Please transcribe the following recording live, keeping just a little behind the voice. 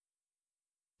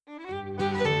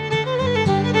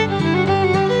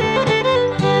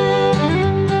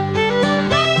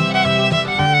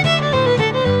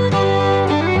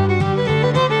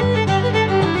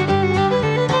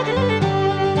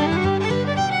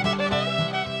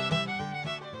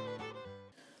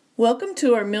Welcome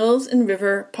to our Mills and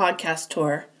River podcast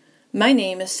tour. My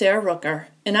name is Sarah Rooker,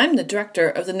 and I'm the director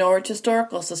of the Norwich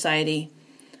Historical Society.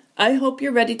 I hope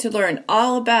you're ready to learn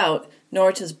all about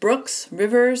Norwich's brooks,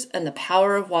 rivers, and the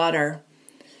power of water.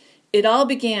 It all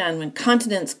began when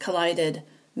continents collided,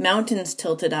 mountains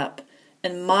tilted up,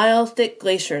 and mile-thick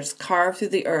glaciers carved through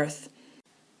the earth.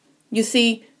 You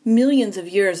see, millions of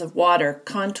years of water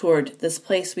contoured this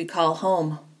place we call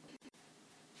home.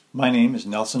 My name is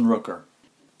Nelson Rooker.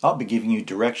 I'll be giving you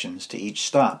directions to each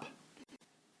stop.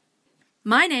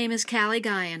 My name is Callie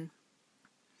Guyan.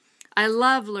 I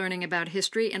love learning about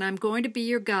history, and I'm going to be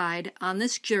your guide on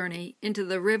this journey into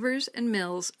the rivers and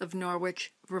mills of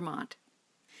Norwich, Vermont.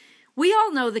 We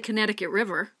all know the Connecticut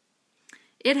River.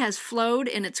 It has flowed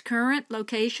in its current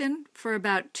location for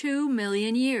about 2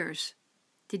 million years.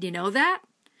 Did you know that?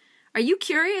 Are you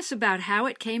curious about how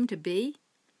it came to be?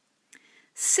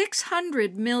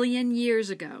 600 million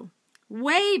years ago,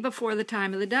 way before the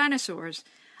time of the dinosaurs,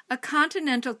 a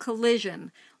continental collision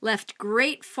left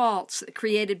great faults that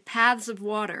created paths of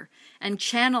water and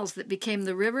channels that became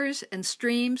the rivers and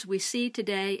streams we see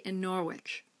today in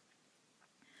Norwich.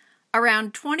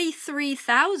 Around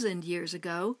 23,000 years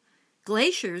ago,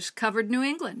 glaciers covered New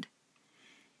England.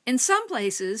 In some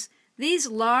places, these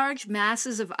large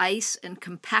masses of ice and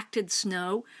compacted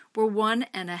snow were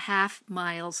 1.5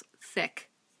 miles thick.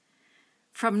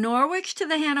 From Norwich to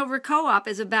the Hanover Co-op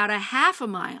is about 0.5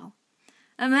 mile.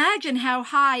 Imagine how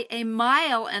high 1.5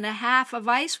 miles of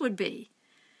ice would be.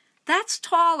 That's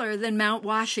taller than Mount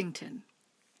Washington.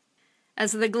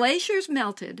 As the glaciers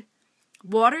melted,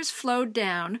 waters flowed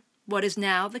down what is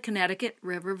now the Connecticut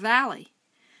River Valley.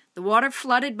 The water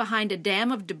flooded behind a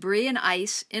dam of debris and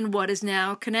ice in what is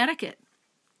now Connecticut.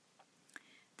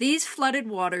 These flooded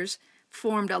waters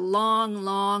formed a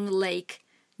long lake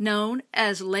known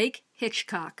as Lake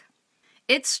Hitchcock.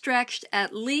 It stretched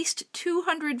at least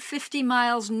 250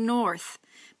 miles north,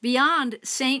 beyond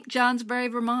St. Johnsbury,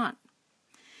 Vermont.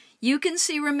 You can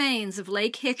see remains of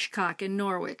Lake Hitchcock in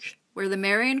Norwich, where the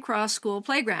Marion Cross School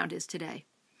playground is today.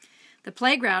 The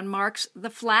playground marks the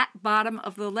flat bottom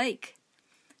of the lake.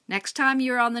 Next time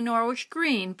you're on the Norwich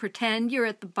Green, pretend you're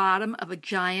at the bottom of a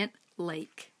giant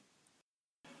lake.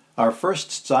 Our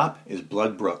first stop is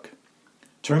Blood Brook.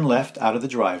 Turn left out of the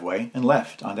driveway and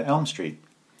left onto Elm Street.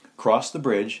 Cross the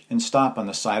bridge and stop on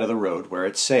the side of the road where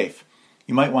it's safe.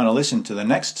 You might want to listen to the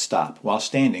next stop while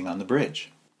standing on the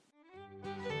bridge.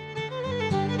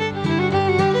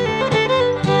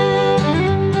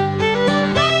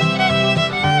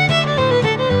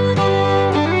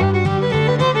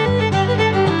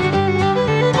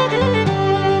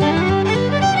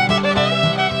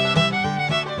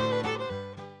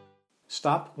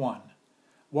 Stop 1.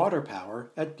 Water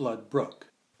power at Blood Brook.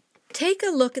 Take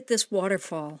a look at this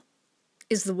waterfall.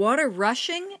 Is the water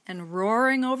rushing and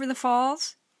roaring over the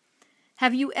falls?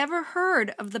 Have you ever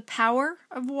heard of the power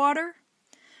of water?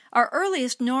 Our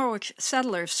earliest Norwich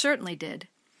settlers certainly did,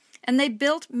 and they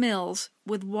built mills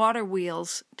with water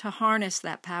wheels to harness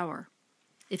that power.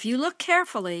 If you look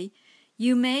carefully,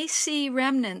 you may see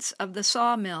remnants of the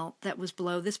sawmill that was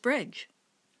below this bridge.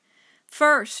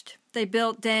 First, they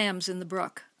built dams in the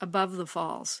brook above the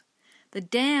falls. The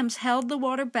dams held the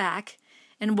water back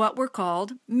in what were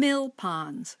called mill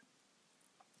ponds.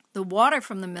 The water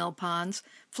from the mill ponds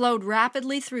flowed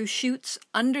rapidly through chutes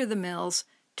under the mills,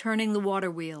 turning the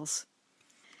water wheels.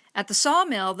 At the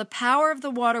sawmill, the power of the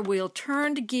water wheel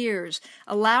turned gears,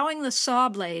 allowing the saw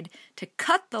blade to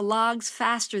cut the logs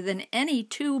faster than any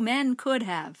 2 men could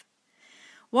have.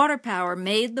 Water power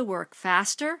made the work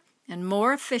faster and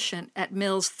more efficient at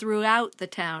mills throughout the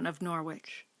town of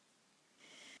Norwich.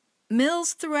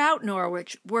 Mills throughout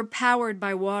Norwich were powered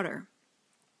by water.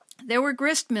 There were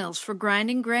grist mills for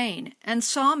grinding grain and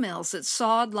sawmills that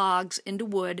sawed logs into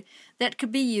wood that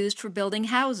could be used for building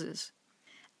houses.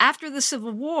 After the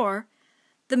Civil War,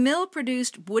 the mill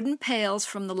produced wooden pails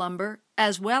from the lumber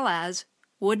as well as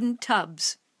wooden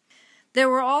tubs. There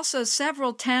were also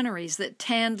several tanneries that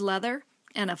tanned leather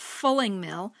and a fulling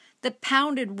mill that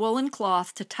pounded woolen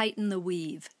cloth to tighten the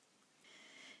weave.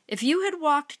 If you had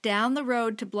walked down the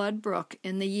road to Blood Brook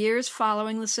in the years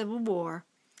following the Civil War,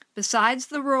 besides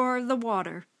the roar of the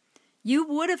water, you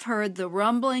would have heard the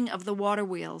rumbling of the water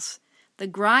wheels, the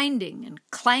grinding and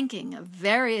clanking of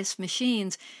various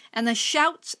machines, and the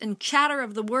shouts and chatter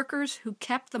of the workers who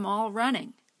kept them all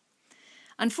running.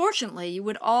 Unfortunately, you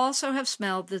would also have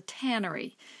smelled the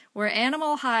tannery, where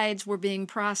animal hides were being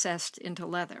processed into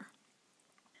leather.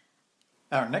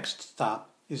 Our next stop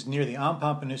is near the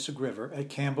Ampampinusig River at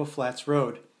Campbell Flats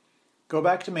Road. Go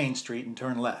back to Main Street and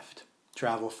turn left.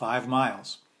 Travel 5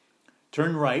 miles.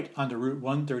 Turn right onto Route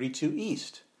 132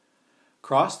 East.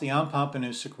 Cross the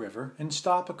Ompompanoosuc River and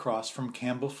stop across from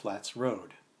Campbell Flats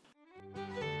Road.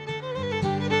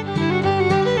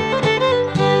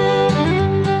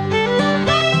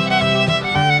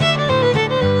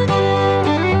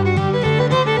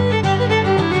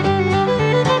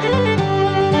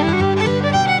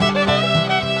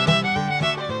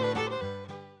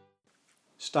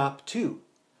 Stop 2,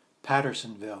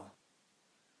 Pattersonville.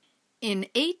 In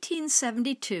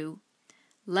 1872,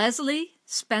 Leslie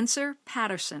Spencer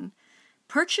Patterson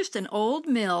purchased an old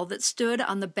mill that stood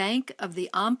on the bank of the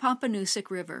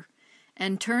Ompompanoosuc River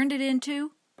and turned it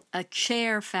into a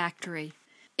chair factory.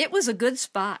 It was a good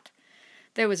spot.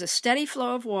 There was a steady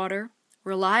flow of water,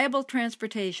 reliable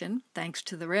transportation, thanks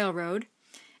to the railroad,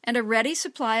 and a ready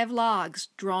supply of logs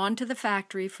drawn to the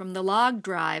factory from the log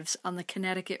drives on the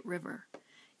Connecticut River.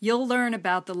 You'll learn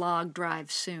about the log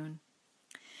drives soon.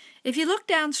 If you look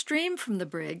downstream from the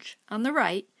bridge, on the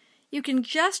right, you can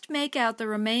just make out the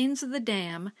remains of the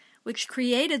dam which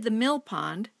created the mill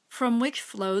pond from which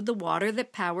flowed the water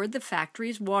that powered the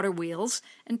factory's water wheels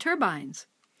and turbines.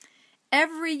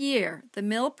 Every year, the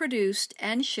mill produced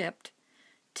and shipped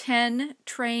 10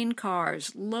 train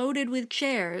cars loaded with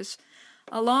chairs,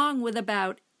 along with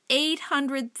about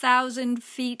 800,000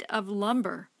 feet of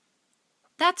lumber.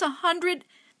 That's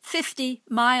 150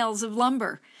 miles of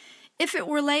lumber. If it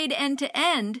were laid end to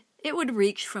end, it would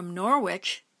reach from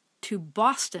Norwich to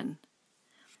Boston.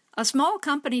 A small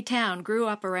company town grew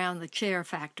up around the chair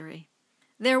factory.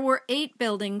 There were 8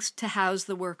 buildings to house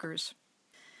the workers.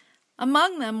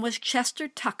 Among them was Chester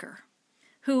Tucker,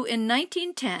 who in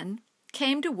 1910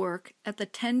 came to work at the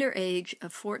tender age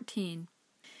of 14.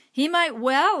 He might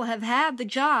well have had the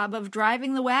job of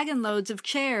driving the wagon loads of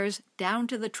chairs down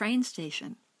to the train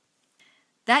station.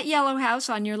 That yellow house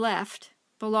on your left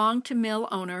belonged to mill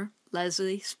owner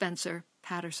Leslie Spencer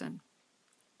Patterson.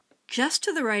 Just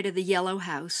to the right of the yellow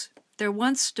house, there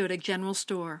once stood a general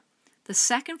store, the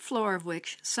second floor of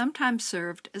which sometimes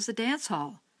served as a dance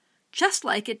hall, just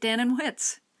like at Dan and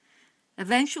Witt's.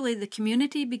 Eventually, the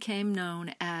community became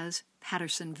known as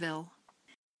Pattersonville.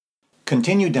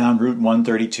 Continue down Route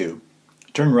 132.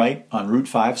 Turn right on Route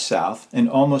 5 South, and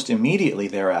almost immediately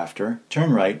thereafter,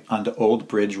 turn right onto Old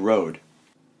Bridge Road.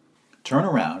 Turn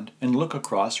around and look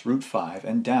across Route 5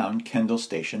 and down Kendall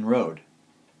Station Road.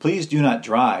 Please do not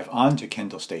drive onto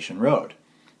Kendall Station Road.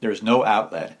 There is no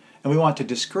outlet, and we want to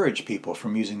discourage people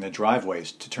from using the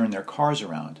driveways to turn their cars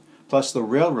around. Plus, the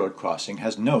railroad crossing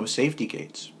has no safety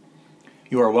gates.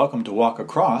 You are welcome to walk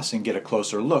across and get a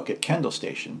closer look at Kendall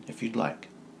Station if you'd like.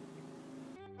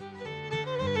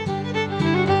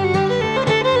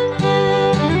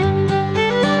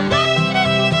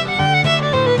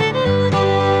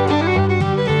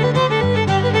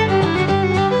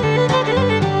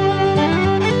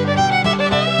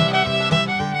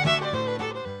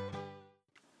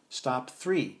 Stop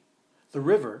 3. The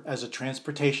river as a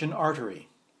transportation artery.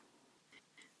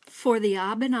 For the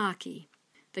Abenaki,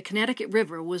 the Connecticut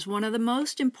River was one of the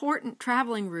most important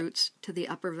traveling routes to the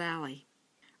Upper Valley.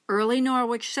 Early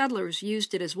Norwich settlers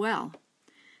used it as well.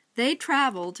 They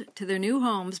traveled to their new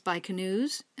homes by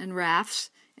canoes and rafts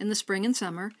in the spring and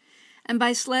summer, and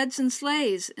by sleds and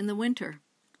sleighs in the winter.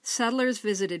 Settlers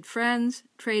visited friends,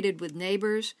 traded with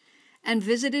neighbors, and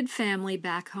visited family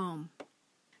back home.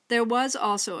 There was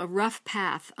also a rough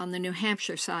path on the New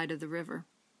Hampshire side of the river.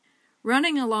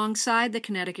 Running alongside the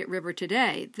Connecticut River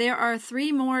today, there are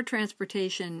 3 more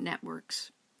transportation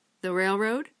networks: the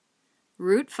railroad,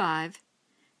 Route 5,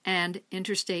 and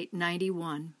Interstate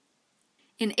 91.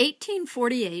 In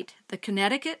 1848, the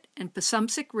Connecticut and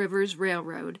Passumpsic Rivers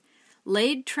Railroad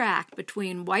laid track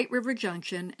between White River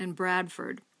Junction and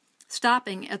Bradford,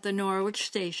 stopping at the Norwich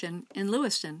Station in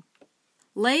Lewiston.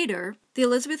 Later, the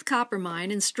Elizabeth Copper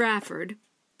Mine in Stratford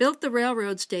built the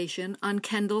railroad station on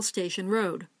Kendall Station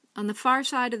Road, on the far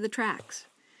side of the tracks.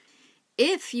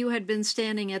 If you had been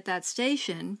standing at that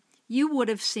station, you would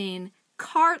have seen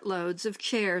cartloads of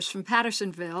chairs from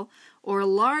Pattersonville or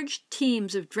large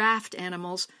teams of draft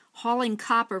animals hauling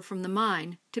copper from the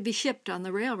mine to be shipped on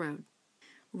the railroad.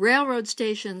 Railroad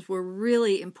stations were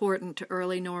really important to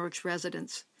early Norwich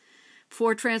residents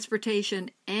for transportation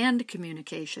and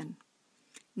communication.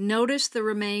 Notice the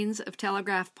remains of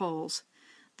telegraph poles,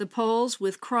 the poles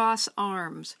with cross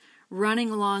arms running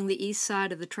along the east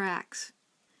side of the tracks.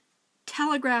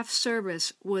 Telegraph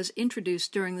service was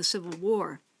introduced during the Civil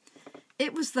War.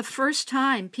 It was the first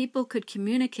time people could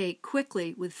communicate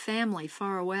quickly with family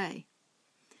far away.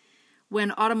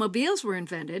 When automobiles were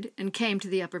invented and came to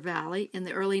the Upper Valley in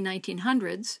the early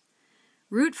 1900s,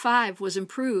 Route 5 was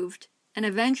improved and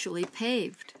eventually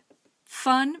paved.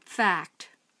 Fun fact: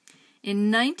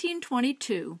 in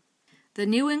 1922, the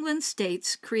New England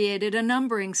states created a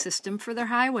numbering system for their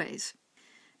highways,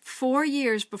 4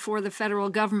 years before the federal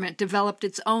government developed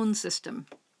its own system.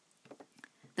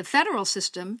 The federal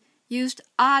system used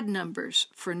odd numbers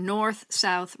for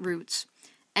north-south routes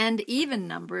and even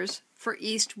numbers for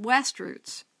east-west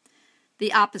routes,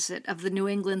 the opposite of the New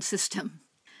England system.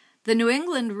 The New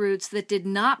England routes that did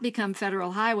not become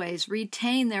federal highways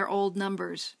retain their old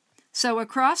numbers. So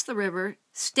across the river,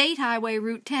 State Highway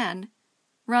Route 10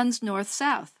 runs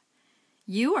north-south.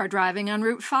 You are driving on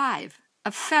Route 5,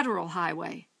 a federal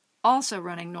highway, also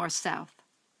running north-south.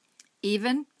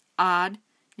 Even, odd,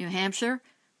 New Hampshire,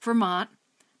 Vermont,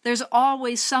 there's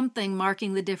always something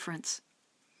marking the difference.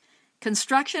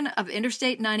 Construction of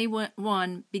Interstate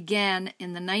 91 began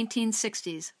in the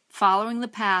 1960s, following the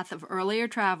path of earlier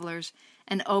travelers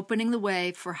and opening the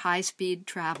way for high-speed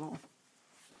travel.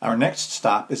 Our next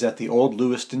stop is at the old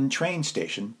Lewiston train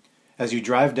station. As you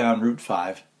drive down Route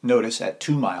 5, notice at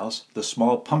 2 miles the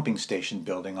small pumping station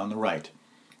building on the right.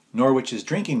 Norwich's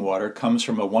drinking water comes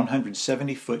from a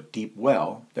 170-foot deep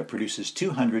well that produces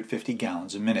 250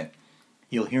 gallons a minute.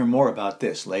 You'll hear more about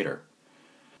this later.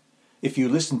 If you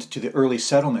listened to the Early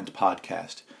Settlement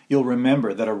podcast, you'll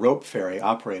remember that a rope ferry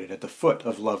operated at the foot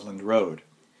of Loveland Road.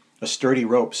 A sturdy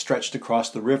rope stretched across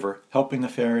the river, helping the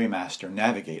ferrymaster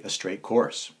navigate a straight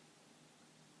course.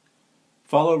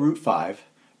 Follow Route 5,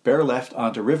 bear left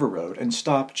onto River Road, and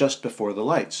stop just before the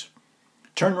lights.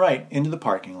 Turn right into the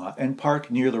parking lot and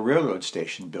park near the railroad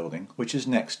station building, which is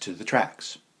next to the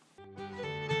tracks.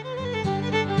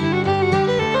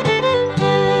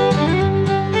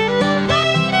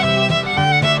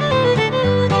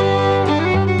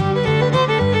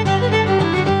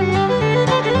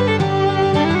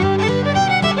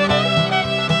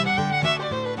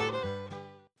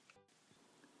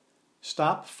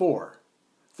 Stop 4.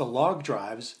 The log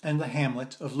drives and the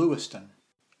hamlet of Lewiston.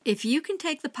 If you can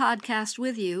take the podcast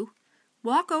with you,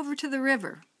 walk over to the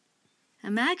river.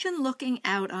 Imagine looking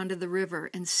out onto the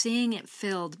river and seeing it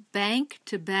filled bank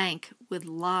to bank with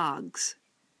logs.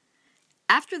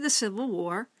 After the Civil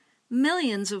War,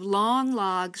 millions of long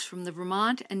logs from the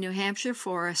Vermont and New Hampshire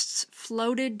forests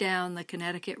floated down the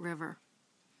Connecticut River.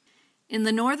 In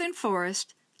the northern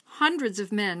forest, hundreds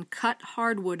of men cut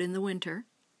hardwood in the winter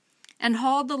and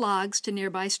hauled the logs to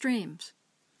nearby streams.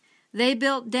 They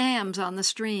built dams on the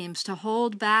streams to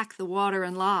hold back the water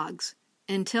and logs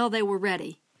until they were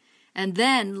ready, and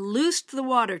then loosed the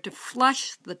water to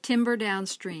flush the timber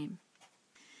downstream.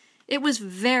 It was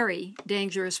very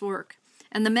dangerous work,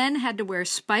 and the men had to wear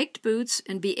spiked boots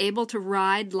and be able to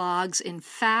ride logs in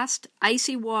fast,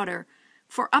 icy water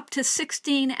for up to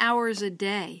 16 hours a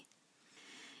day.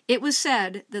 It was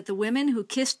said that the women who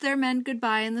kissed their men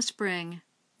goodbye in the spring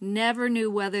never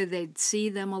knew whether they'd see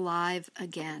them alive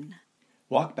again.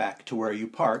 Walk back to where you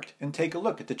parked and take a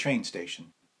look at the train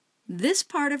station. This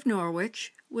part of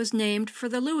Norwich was named for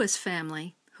the Lewis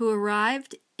family, who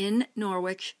arrived in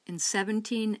Norwich in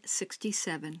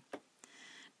 1767.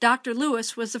 Dr.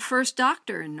 Lewis was the first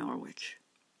doctor in Norwich.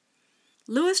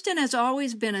 Lewiston has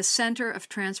always been a center of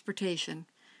transportation,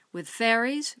 with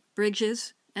ferries,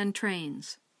 bridges, and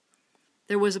trains.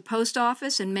 There was a post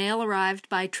office and mail arrived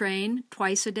by train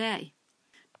twice a day.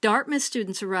 Dartmouth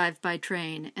students arrived by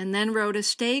train and then rode a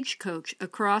stagecoach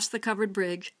across the covered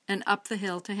bridge and up the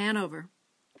hill to Hanover.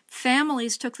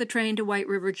 Families took the train to White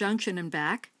River Junction and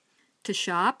back, to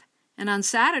shop, and on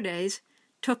Saturdays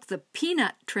took the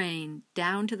peanut train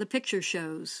down to the picture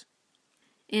shows.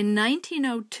 In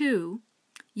 1902,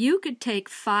 you could take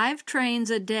 5 trains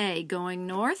a day going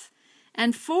north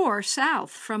and 4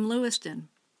 south from Lewiston.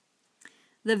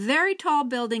 The very tall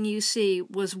building you see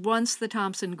was once the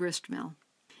Thompson grist mill.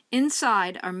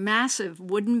 Inside are massive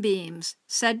wooden beams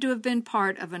said to have been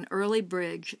part of an early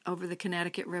bridge over the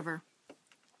Connecticut River.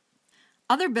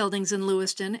 Other buildings in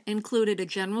Lewiston included a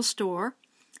general store,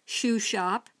 shoe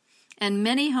shop, and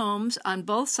many homes on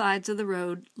both sides of the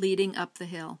road leading up the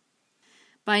hill.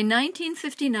 By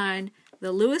 1959,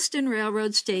 the Lewiston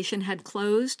Railroad Station had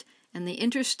closed and the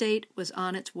interstate was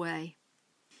on its way.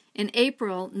 In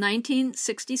April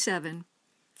 1967,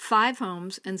 5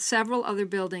 homes and several other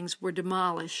buildings were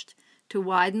demolished to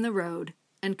widen the road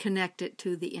and connect it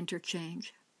to the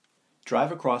interchange. Drive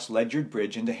across Ledyard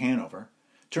Bridge into Hanover,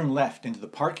 turn left into the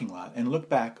parking lot, and look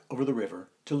back over the river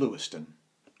to Lewiston.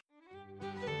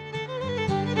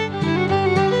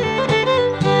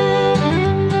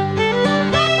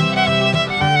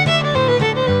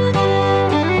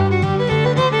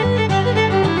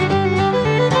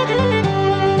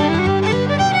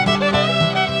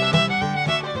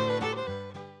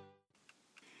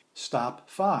 Stop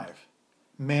 5.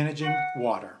 Managing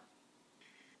water.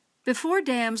 Before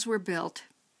dams were built,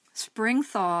 spring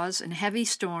thaws and heavy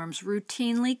storms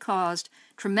routinely caused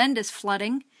tremendous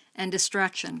flooding and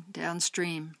destruction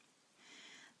downstream.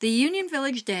 The Union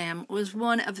Village Dam was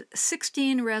one of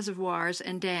 16 reservoirs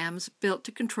and dams built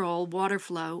to control water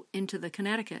flow into the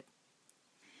Connecticut.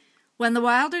 When the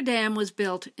Wilder Dam was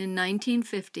built in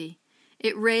 1950,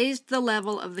 it raised the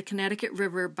level of the Connecticut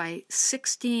River by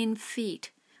 16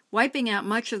 feet, wiping out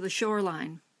much of the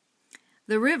shoreline.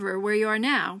 The river, where you are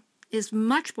now, is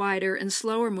much wider and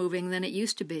slower moving than it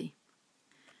used to be.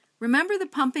 Remember the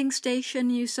pumping station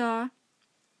you saw?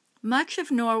 Much of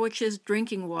Norwich's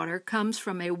drinking water comes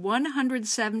from a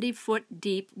 170-foot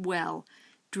deep well,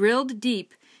 drilled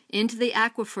deep into the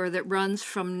aquifer that runs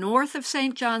from north of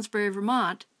St. Johnsbury,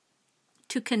 Vermont,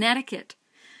 to Connecticut,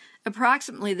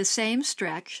 approximately the same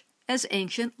stretch as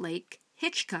ancient Lake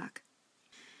Hitchcock.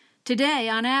 Today,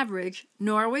 on average,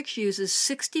 Norwich uses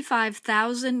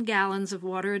 65,000 gallons of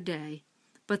water a day,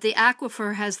 but the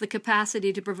aquifer has the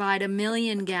capacity to provide 1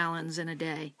 million gallons in a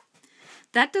day.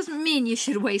 That doesn't mean you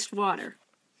should waste water.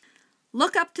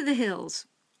 Look up to the hills.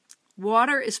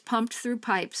 Water is pumped through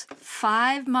pipes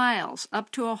 5 miles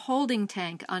up to a holding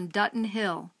tank on Dutton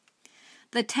Hill.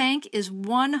 The tank is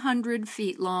 100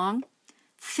 feet long,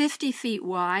 50 feet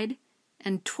wide,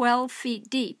 and 12 feet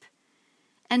deep,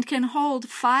 and can hold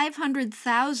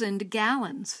 500,000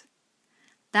 gallons.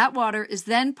 That water is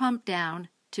then pumped down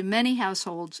to many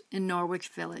households in Norwich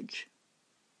Village.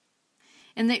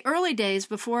 In the early days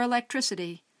before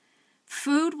electricity,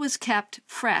 food was kept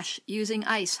fresh using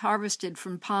ice harvested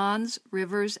from ponds,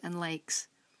 rivers, and lakes.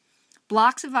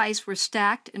 Blocks of ice were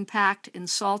stacked and packed in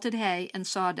salted hay and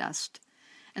sawdust,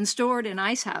 and stored in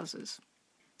ice houses.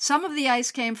 Some of the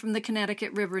ice came from the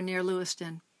Connecticut River near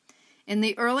Lewiston. In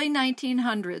the early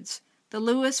 1900s, the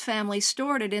Lewis family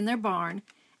stored it in their barn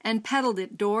and peddled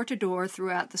it door to door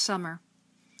throughout the summer.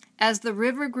 As the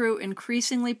river grew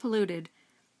increasingly polluted,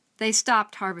 they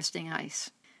stopped harvesting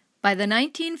ice. By the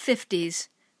 1950s,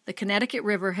 the Connecticut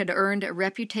River had earned a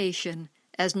reputation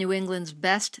as New England's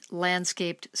best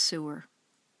landscaped sewer.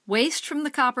 Waste from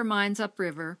the copper mines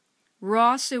upriver,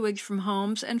 raw sewage from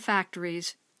homes and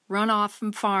factories, runoff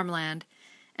from farmland,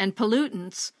 and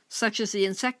pollutants such as the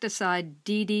insecticide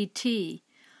DDT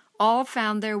all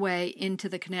found their way into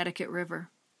the Connecticut River.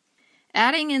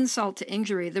 Adding insult to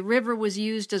injury, the river was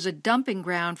used as a dumping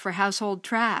ground for household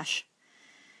trash.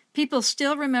 People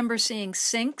still remember seeing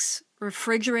sinks,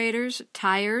 refrigerators,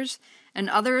 tires, and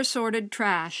other assorted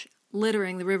trash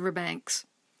littering the riverbanks.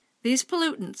 These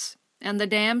pollutants and the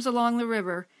dams along the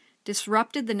river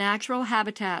disrupted the natural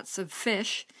habitats of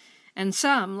fish, and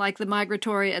some, like the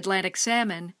migratory Atlantic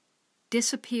salmon,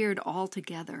 disappeared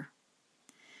altogether.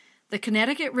 The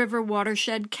Connecticut River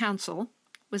Watershed Council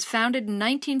was founded in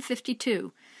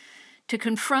 1952 to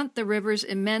confront the river's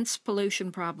immense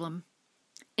pollution problem.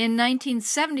 In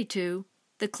 1972,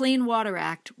 the Clean Water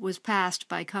Act was passed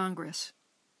by Congress.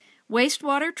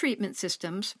 Wastewater treatment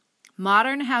systems,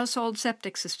 modern household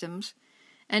septic systems,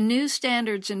 and new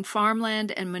standards in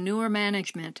farmland and manure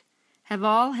management have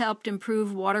all helped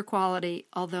improve water quality,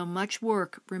 although much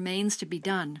work remains to be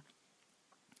done.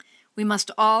 We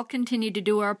must all continue to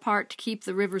do our part to keep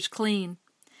the rivers clean.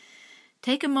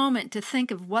 Take a moment to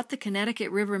think of what the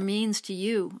Connecticut River means to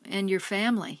you and your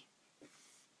family.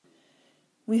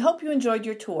 We hope you enjoyed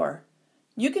your tour.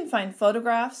 You can find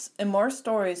photographs and more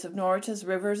stories of Norwich's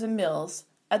rivers and mills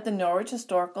at the Norwich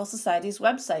Historical Society's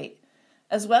website,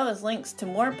 as well as links to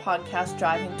more podcast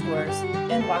driving tours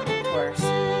and walking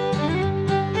tours.